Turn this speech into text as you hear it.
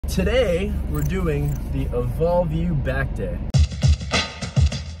today we're doing the Evolve U back day.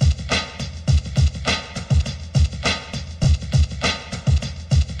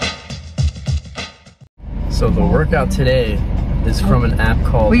 So the workout today is from an app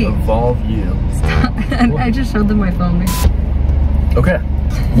called Evolve U. Stop. I just showed them my phone. Okay,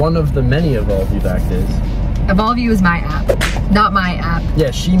 one of the many Evolve U back days. Evolve U is my app, not my app.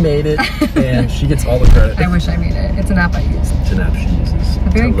 Yeah, she made it and she gets all the credit. I wish I made it. It's an app I use. It's an app she uses. A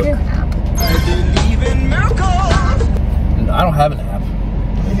very good app. I believe in miracles. And I don't have an app.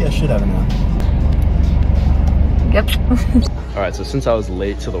 Maybe I should have an app. Yep. All right, so since I was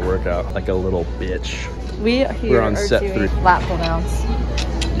late to the workout, like a little bitch. We're on set 3. Lat pull downs.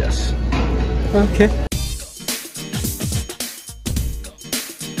 Yes. Okay.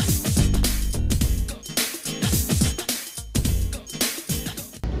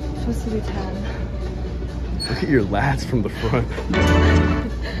 Supposed to be 10. Look at your lats from the front.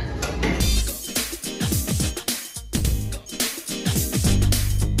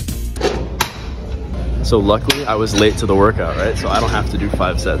 So luckily I was late to the workout, right? So I don't have to do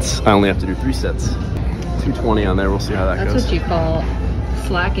 5 sets. I only have to do 3 sets. 220 on there, we'll see how that goes. That's what you call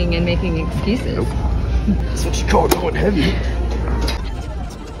slacking and making excuses. Nope. That's what you call going heavy.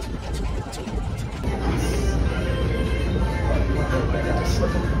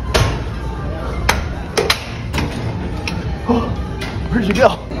 Where'd you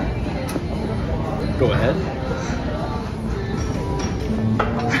go? Go ahead.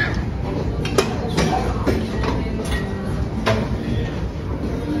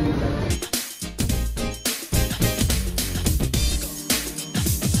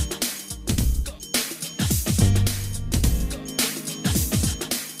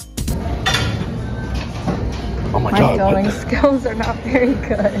 Oh my God. My filming skills are not very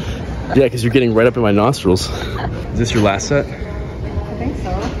good. Yeah, because you're getting right up in my nostrils. Is this your last set? I think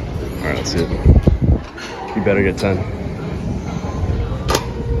so. All right, let's see it. You better get 10.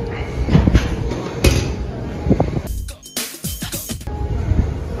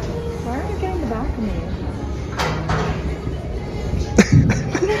 Why are you getting the back of me?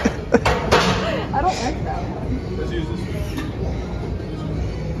 I don't like that one.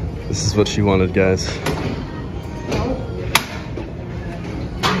 This is what she wanted, guys.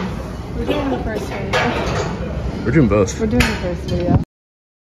 We're doing the first video. We're doing both. We're doing the first video.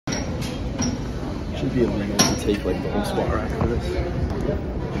 Should be illegal to take like the whole spot rack for this.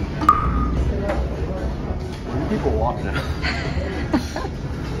 People walk now.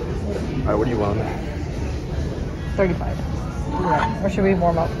 All right, what do you want? 35. Yeah. Or should we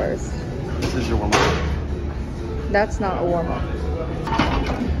warm up first? This is your warm up. That's not a warm up.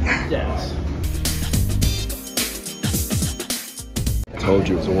 Yes. I told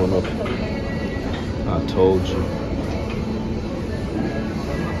you it was a warm up. I told you.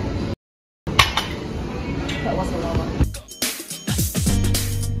 That wasn't a warm up.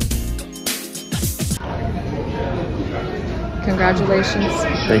 Congratulations.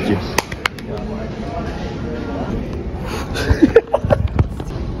 Thank you.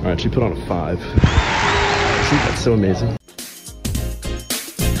 All right, she put on a 5. See, that's so amazing.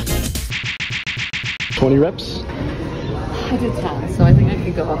 20 reps? I did 10, so I think I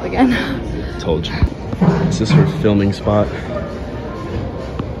could go up again. Told you. This is her filming spot.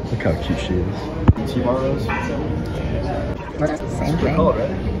 Look how cute she is. T-bar rows? Same thing. Call it,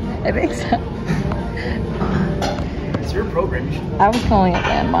 right? I think so. It's your program. You should... I was calling it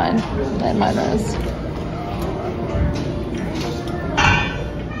landmine. Landmine rows.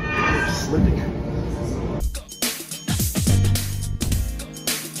 Slipping.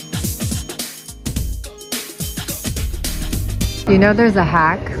 You know there's a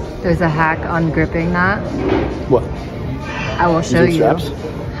hack? There's a hack on gripping that. What? I will show you. Straps?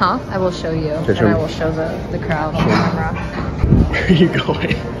 Huh? I will show you. Okay, and I will show the crowd on camera. Where are you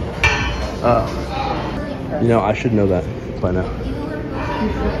going? You know, I should know that by now.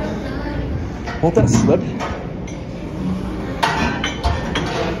 Won't that slip?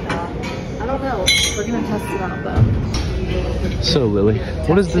 I don't know. We're gonna test it out though. So Lily,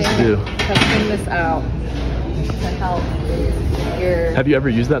 what does this do? Testing this out to help your... Have you ever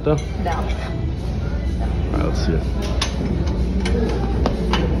used that though? No. Alright, let's see it.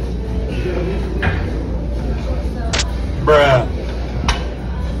 Bruh.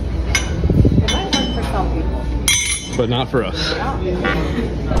 It might work for some people. But not for us.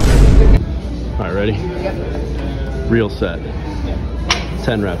 Alright, ready? Yep. Real set.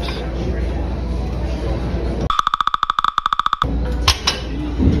 10 reps.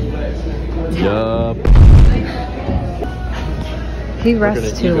 Yup. He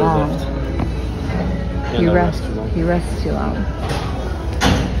rests too long. Yeah, He no, rests too long. He rests too long.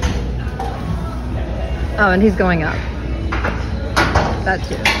 Oh, and he's going up. That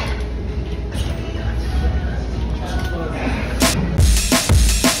too.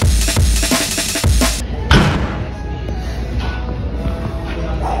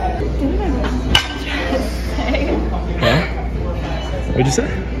 What'd you say?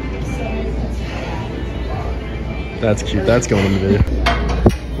 That's cute. That's going in the video.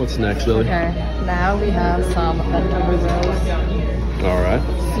 What's next, Lily? Okay, now we have some leftover rolls. All right.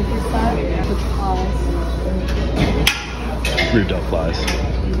 Superset with flies. Rudolph flies.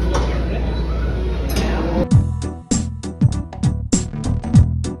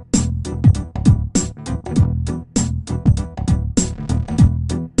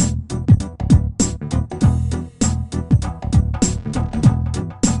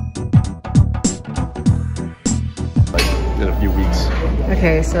 In a few weeks.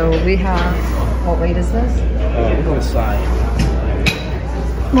 Okay, so we have, what weight is this? We're going side.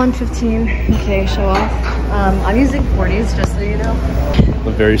 115. Okay, show off. I'm using 40s, just so you know.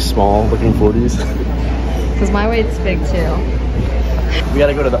 The very small looking 40s. Because my weight's big too. We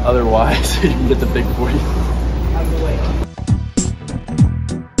gotta go to the other Y so you can get the big 40.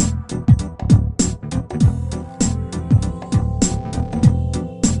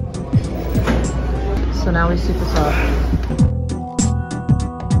 So now we super soft.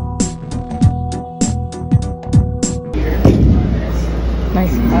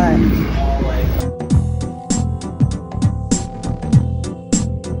 Nice cut.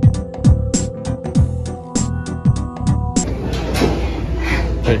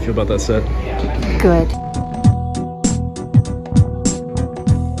 How do you feel about that set? Good.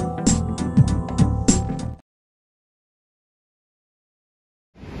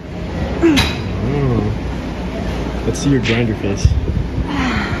 Let's see your grinder face.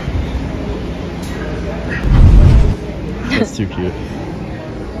 That's too cute.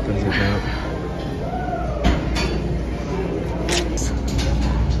 Does it out.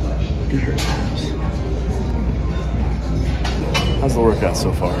 Look at her abs. How's the workout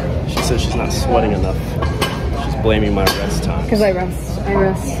so far? She says she's not sweating enough. She's blaming my rest time. Because I rest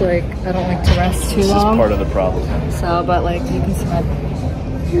like, I don't like to rest too long. This is part of the problem. So, but like, you can sweat.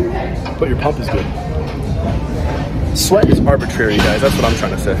 But your pump is good. Sweat is arbitrary, guys. That's what I'm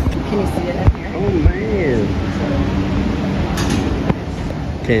trying to say. Can you see it in here? Oh, man.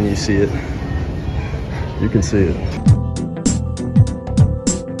 Can you see it? You can see it.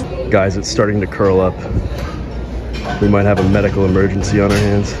 Guys, it's starting to curl up. We might have a medical emergency on our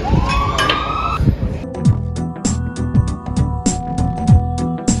hands.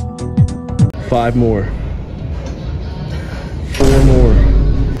 Five more. 4 more.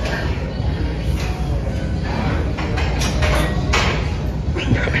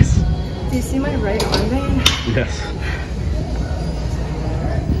 Nice. Do you see my right arm vein? Yes.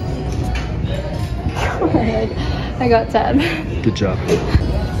 I got 10. Good job.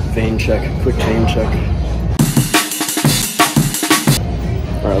 Vein check, quick vein check.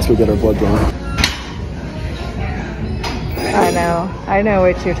 All right, let's go get our blood drawn. I know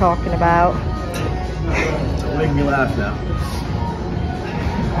what you're talking about. Don't make me laugh now.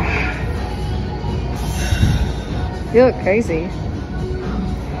 You look crazy.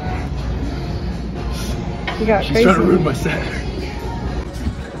 You got She's crazy. trying to ruin my set.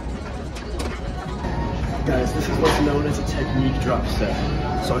 Guys, this is what's known as a technique drop set.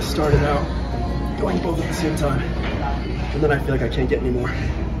 So I started out going both at the same time, and then I feel like I can't get any more.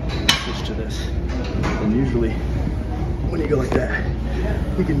 Switch to this. And usually, when you go like that,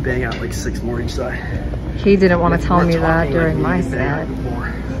 you can bang out like 6 more each side. He didn't want to tell We're me that talking during like my you can bang set. out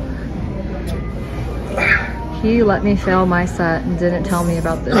more. He let me fail my set and didn't tell me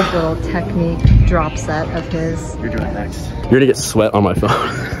about this little technique drop set of his. You're doing it next. You're gonna get sweat on my phone.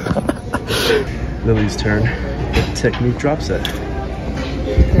 Lily's turn. Technique drop set.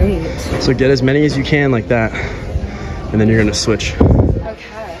 Great. So get as many as you can like that, and then you're gonna switch.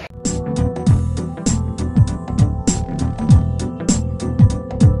 Okay.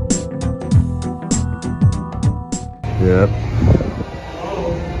 Yep.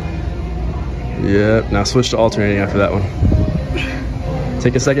 Yep. Now switch to alternating after that one.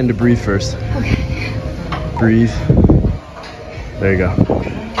 Take a second to breathe first. Okay. Breathe. There you go.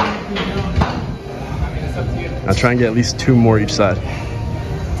 Now try and get at least 2 more each side.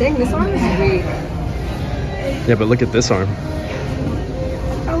 Dang, this arm is weak. Yeah, but look at this arm.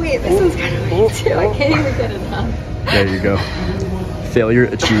 Oh wait, this one's kind of weak too. I can't even get it up. There you go. Failure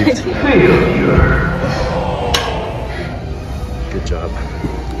achieved. Good job.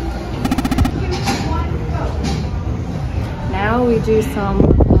 Now we do some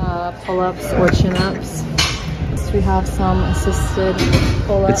pull-ups or chin-ups. So we have some assisted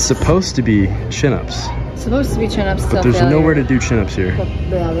pull-ups. It's supposed to be chin-ups. Supposed to be chin-ups till But there's failure. nowhere to do chin-ups here. But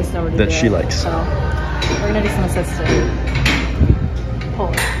yeah, there's nowhere to That do she it. likes. So we're gonna do some assisted.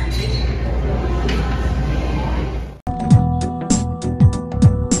 Pull.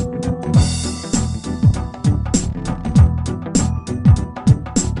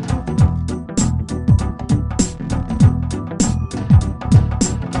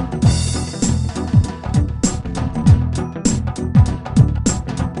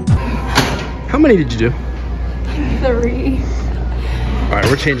 How many did you do? 3. All right,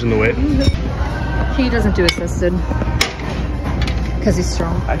 we're changing the weight. He doesn't do assisted because he's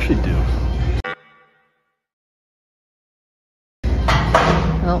strong. I actually do.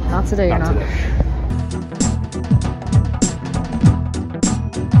 Well, not today. You're not. Today.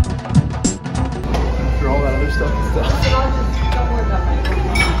 After all that other stuff and stuff.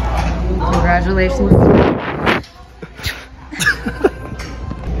 Congratulations.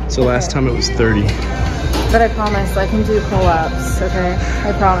 So last time it was 30. But I promise I can do pull-ups. Okay,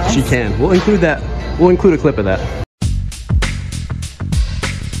 I promise. She can. We'll include that. We'll include a clip of that.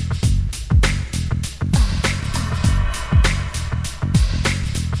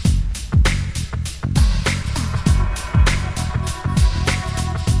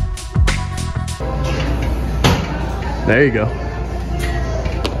 There you go.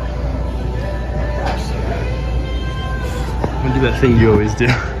 I'm gonna do that thing you always do.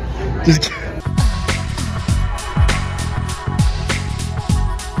 Just kidding.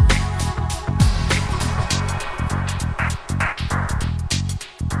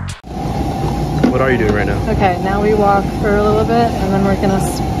 What are you doing right now? Okay, now we walk for a little bit and then we're gonna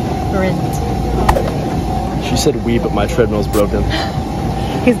sprint. She said we, but my treadmill's broken.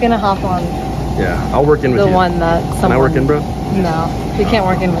 He's gonna hop on Yeah, I'll work in with the you. one that someone... Can I work in, bro? No, we can't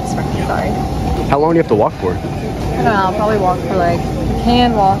work in with sprint, sorry. How long do you have to walk for? I don't know, I'll probably walk for like, we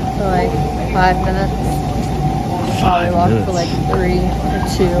can walk for like 5 minutes. Probably walk for like 3 or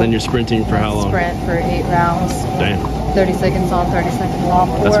 2. Then you're sprinting for how long? Sprint for 8 rounds. Damn. 30 seconds on, 30 seconds off.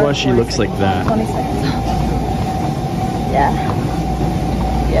 That's or why she 40 looks like seconds on, that. 20 seconds off. Yeah.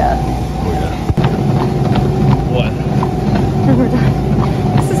 Yeah. Oh, yeah. What? We're done.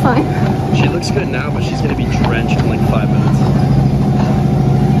 This is fine. She looks good now, but she's gonna be drenched in like 5 minutes.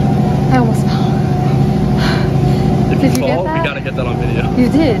 I almost fell. If Did you you get fall, we that? gotta get that on video. You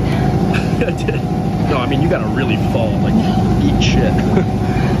did. I did. No, I mean you gotta really fall, like eat shit.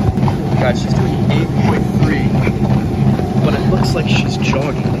 God, she's doing 8.3, but it looks like she's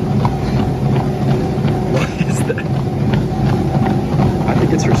jogging. What is that? I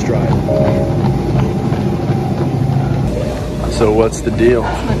think it's her stride. So what's the deal?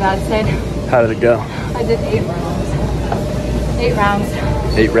 My dad said How did it go? I did 8 rounds. 8 rounds.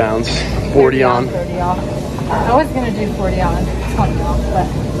 8 rounds, 40 on. 30 off. I was gonna do 40 on, 20 off, but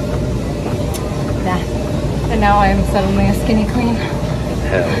nah. And now I'm suddenly a skinny queen.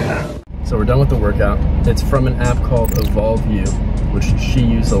 Hell yeah. So we're done with the workout. It's from an app called Evolve You, which she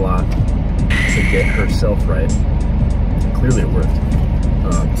used a lot to get herself right. Clearly it worked.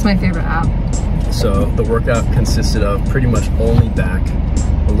 It's my favorite app. So the workout consisted of pretty much only back,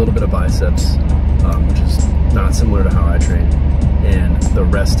 a little bit of biceps, which is not similar to how I train, and the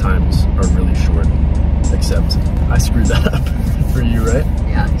rest times are really short, except I screwed that up for you, right?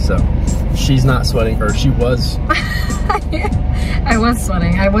 Yeah. So she's not sweating, or she was. I was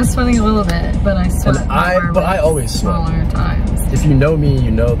sweating. I was sweating a little bit, but I sweat And more but with I always sweat. smaller times. If you know me,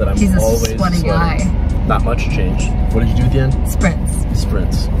 you know that I'm He's a always sweaty sweating. guy. Not much change. What did you do at the end? Sprints.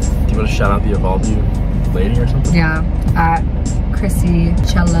 Sprints. Do you want to shout out the Evolve You lady or something? Yeah, at Chrissy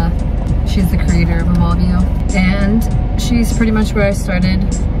Chella. She's the creator of Evolve You. And she's pretty much where I started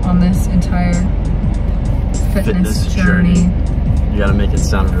on this entire fitness journey. You gotta make it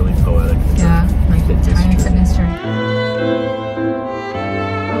sound really poetic. Yeah, like the tiny fitness journey.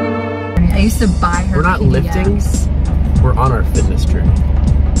 I used to buy her We're not lifting. PDFs. We're on our fitness journey.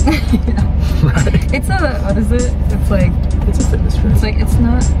 Yeah. Right? It's a, what is it? It's like, It's a fitness journey. it's like, it's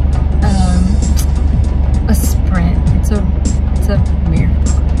not a sprint. It's a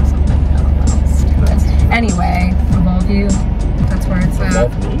marathon or something. I don't know. It's stupid. Anyway, Evolve You. That's where it's at.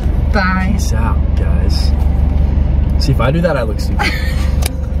 Evolve Me. Bye. Peace out, guys. See, if I do that, I look stupid.